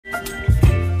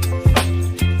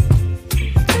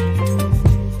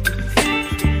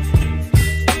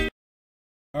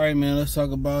right, man, let's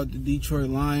talk about the Detroit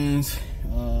Lions.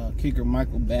 Kicker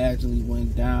Michael Badgley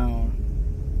went down.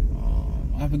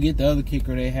 I forget the other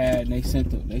kicker they had, and they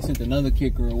sent another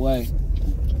kicker away.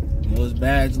 It was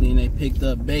Badgley, and they picked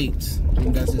up Bates. I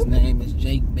think that's his name. It's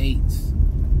Jake Bates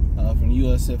from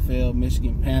USFL,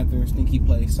 Michigan Panthers. I think he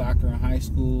played soccer in high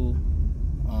school.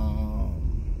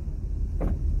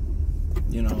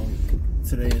 You know,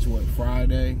 today is what,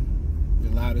 Friday,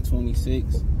 July the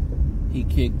 26th. He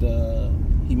kicked.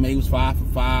 He was 5 for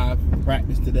 5 in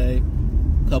practice today.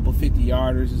 A couple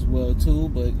 50-yarders as well too.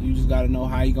 But you just got to know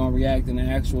how you gonna react in the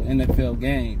actual NFL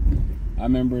game. I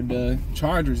remember the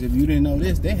Chargers. If you didn't know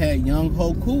this, they had Young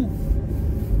Hoku,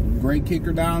 great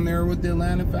kicker down there with the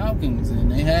Atlanta Falcons, and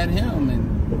they had him,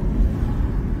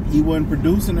 and he wasn't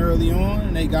producing early on,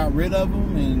 and they got rid of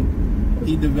him, and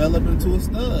he developed into a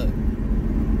stud.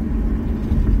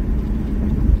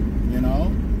 You know,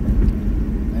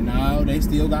 and now they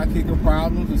still got kicker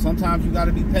problems, and sometimes you got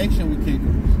to be patient with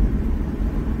kickers.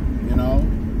 You know,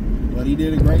 but he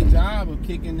did a great job of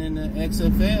kicking in the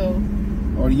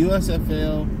XFL or the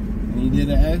USFL, and he did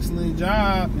an excellent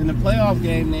job in the playoff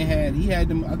game they had. He had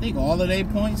them, I think, all of their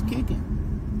points kicking.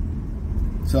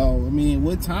 So, I mean,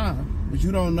 what time? But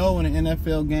you don't know in an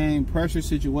NFL game, pressure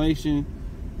situation,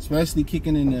 especially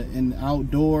kicking in the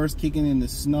outdoors, kicking in the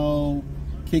snow,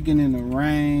 kicking in the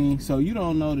rain. So you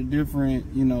don't know the different,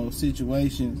 you know,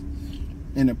 situations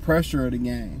and the pressure of the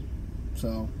game.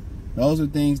 So those are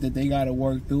things that they got to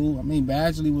work through. I mean,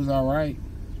 Badgley was all right.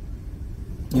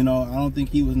 You know, I don't think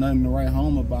he was nothing to write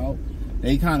home about.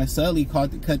 They kind of subtly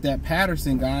cut that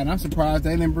Patterson guy, and I'm surprised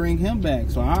they didn't bring him back.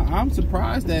 So I'm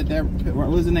surprised that what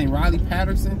was his name, Riley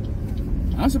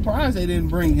Patterson? I'm surprised they didn't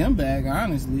bring him back,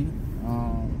 honestly.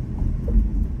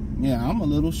 Yeah, I'm a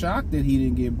little shocked that he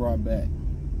didn't get brought back.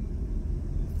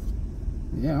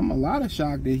 Yeah, I'm a lot of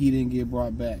shocked that he didn't get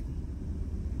brought back.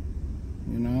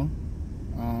 You know?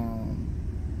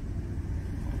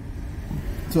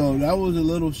 So that was a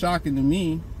little shocking to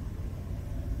me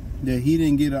that he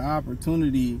didn't get an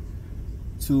opportunity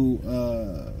to,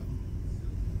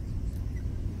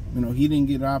 you know, he didn't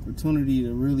get an opportunity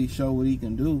to really show what he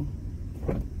can do.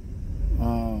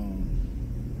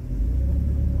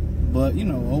 But, you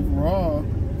know, overall,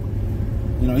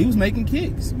 you know, he was making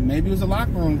kicks. Maybe it was a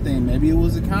locker room thing. Maybe it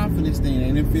was a confidence thing.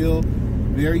 They didn't feel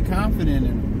very confident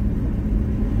in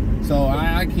him. So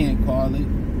I can't call it.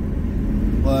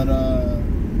 But,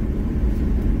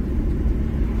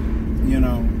 you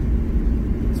know,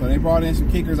 so they brought in some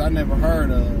kickers I never heard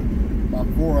of, about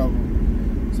 4 of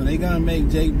them. So they're going to make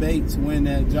Jake Bates win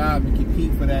that job and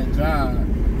compete for that job.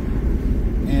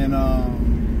 And,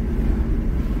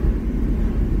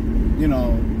 you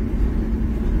know,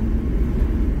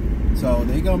 so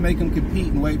they're going to make him compete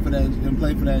and wait for that and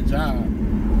play for that job.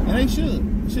 And they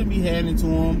should. They should be heading to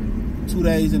him 2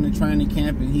 days in the training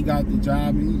camp, and he got the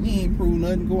job, and he ain't proved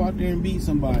nothing. Go out there and beat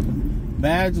somebody.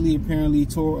 Badgley apparently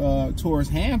tore his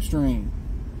hamstring.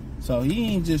 So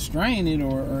he ain't just strained it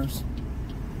or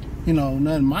you know,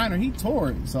 nothing minor. He tore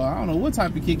it. So I don't know what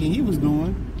type of kicking he was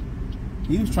doing.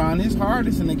 He was trying his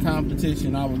hardest in the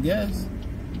competition, I would guess.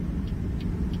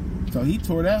 So he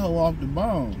tore that hoe off the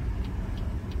bone.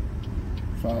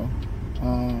 So,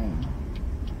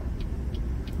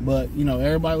 but, you know,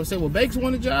 everybody would say, well, Bates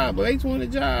won the job. Bates won the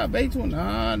job. Bates won.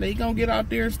 Nah, they going to get out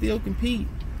there and still compete.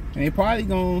 And they probably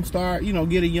going to start, you know,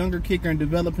 get a younger kicker and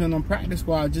develop him on practice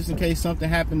squad just in case something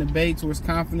happened to Bates or his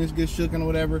confidence gets shook or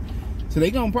whatever. So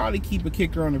they going to probably keep a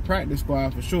kicker on the practice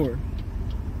squad for sure.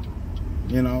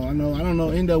 You know, I don't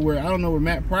know where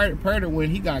Matt Prater when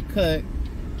he got cut.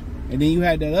 And then you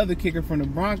had that other kicker from the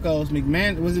Broncos,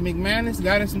 McManus,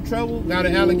 got in some trouble, got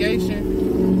an allegation.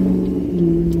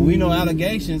 We know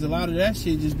allegations, a lot of that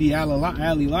shit just be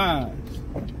alley lies.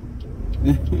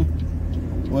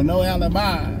 Well, no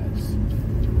alibis.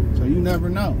 So you never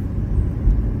know.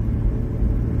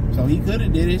 So he could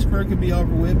have did it. His career could be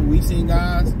over with, but we've seen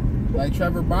guys like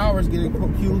Trevor Bowers get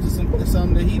accused of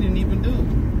something that he didn't even do.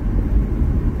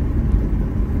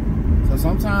 So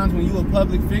sometimes when you a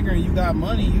public figure and you got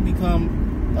money, you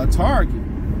become a target.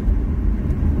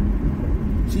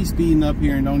 She's speeding up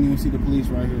here and don't even see the police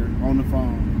right here on the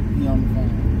phone. He on the phone.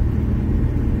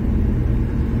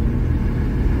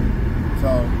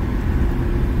 So,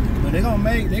 but they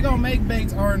gonna make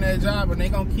Bates earn that job, and they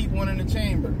gonna keep one in the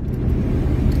chamber.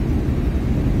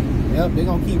 Yep, they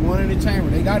gonna keep one in the chamber.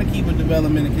 They gotta keep a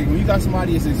developmental kicker. When you got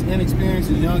somebody as inexperienced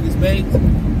as young as Bates,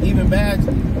 even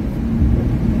Badgley,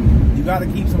 you got to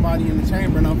keep somebody in the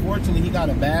chamber, and unfortunately, he got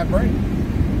a bad break.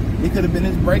 It could have been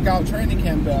his breakout training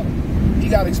camp battle. He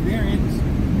got experience.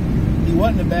 He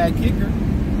wasn't a bad kicker.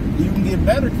 You can get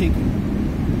better kicking.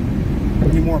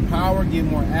 Get more power, get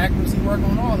more accuracy, work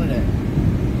on all of that.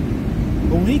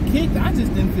 But when he kicked, I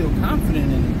just didn't feel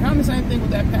confident in it. Kind of the same thing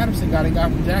with that Patterson guy they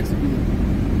got from Jacksonville.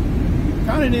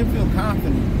 Kind of didn't feel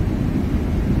confident.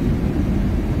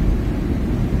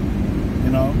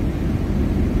 You know?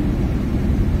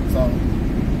 So,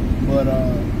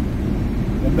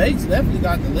 but Bates definitely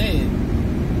got the leg.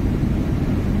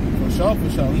 For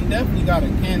sure. He definitely got a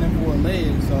cannon for a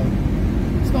leg. So,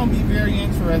 it's going to be very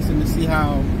interesting to see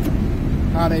how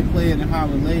they play it and how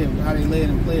they lay it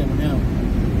and play it with him.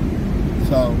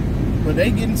 So, but they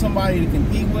getting somebody to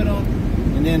compete with them,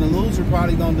 and then the loser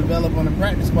probably gonna develop on the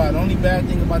practice squad. The only bad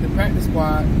thing about the practice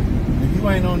squad, if you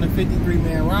ain't on the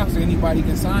 53-man roster, anybody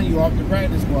can sign you off the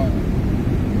practice squad.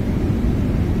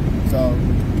 So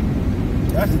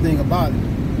that's the thing about it.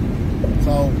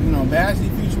 So, you know, Badgley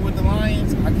future with the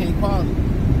Lions, I can't call it.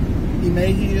 He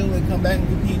may heal and come back and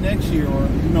compete next year, or,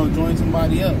 you know, join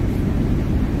somebody else.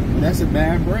 But that's a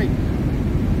bad break.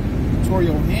 Tore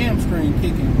your hamstring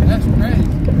kicking. That's crazy.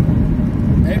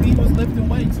 Maybe he was lifting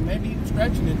weights, and maybe he was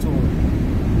stretching it toward it.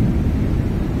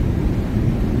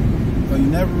 So you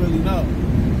never really know.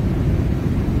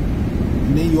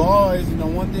 And then you always, you know,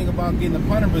 one thing about getting a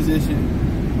punter position,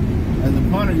 as a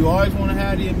punter, you always want to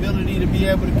have the ability to be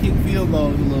able to kick field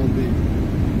goals a little bit.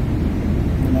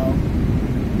 You know?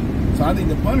 So I think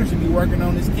the punter should be working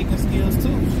on his kicking skills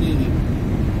too. Shit.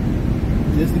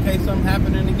 Just in case something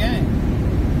happened in the game.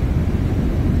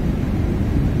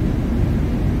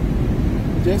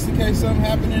 Just in case something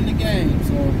happened in the game.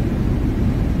 So,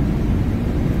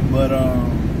 but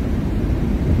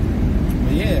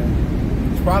yeah,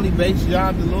 it's probably Bates'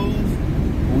 job to lose.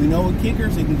 But we know with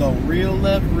kickers, it can go real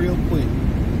left real quick.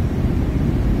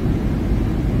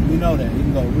 We know that. It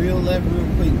can go real left real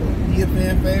quick. But he a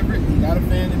fan favorite. He got a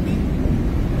fan in me.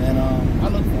 And I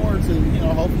look forward to, you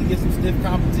know, hopefully get some stiff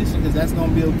competition, because that's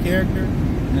going to build character,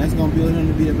 and that's going to build him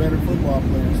to be a better football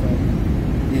player. So,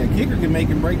 yeah, kicker can make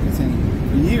and break the team.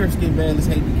 For years, Skip Bayless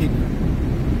hate the kicker.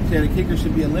 Said the kicker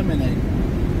should be eliminated.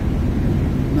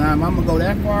 Now, am I going to go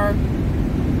that far?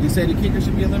 You say the kicker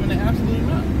should be eliminated? Absolutely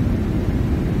not.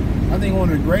 I think one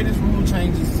of the greatest rule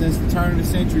changes since the turn of the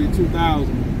century of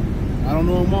 2000. I don't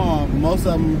know them all, but most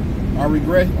of them are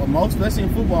regress. Especially in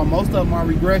football, most of them are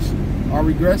regress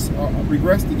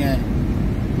the game.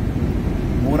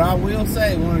 But what I will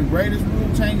say, one of the greatest rule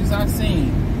changes I've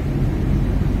seen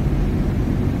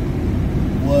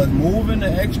was moving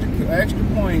the extra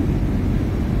point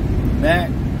back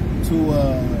to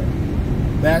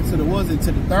the, was it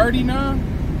to the 30 now?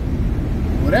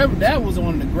 Whatever, that was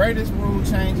one of the greatest rule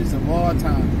changes of all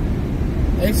time.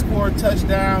 They scored a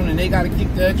touchdown and they got to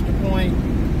kick the extra point.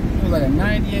 It was like a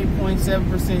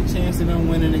 98.7% chance of them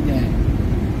winning the game.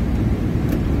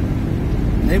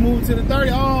 They moved to the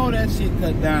 30, oh, that shit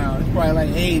cut down. It's probably like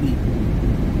 80.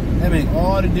 That make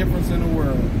all the difference in the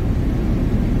world.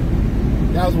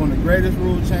 That was one of the greatest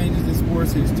rule changes in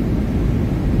sports history.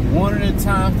 One of the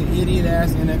times the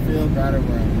idiot-ass NFL got it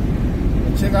right.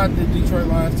 But check out the Detroit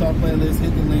Lions Talk playlist.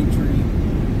 Hit the link tree.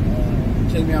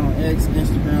 Check me out on X,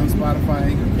 Instagram, Spotify,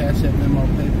 Anchor, Cash App, Venmo,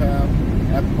 PayPal,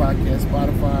 Apple Podcasts,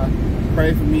 Spotify.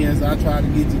 Pray for me as I try to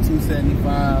get to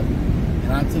 275.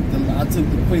 And I took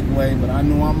the quick way, but I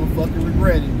know I'm gonna fucking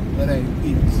regret it. But hey,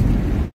 peace.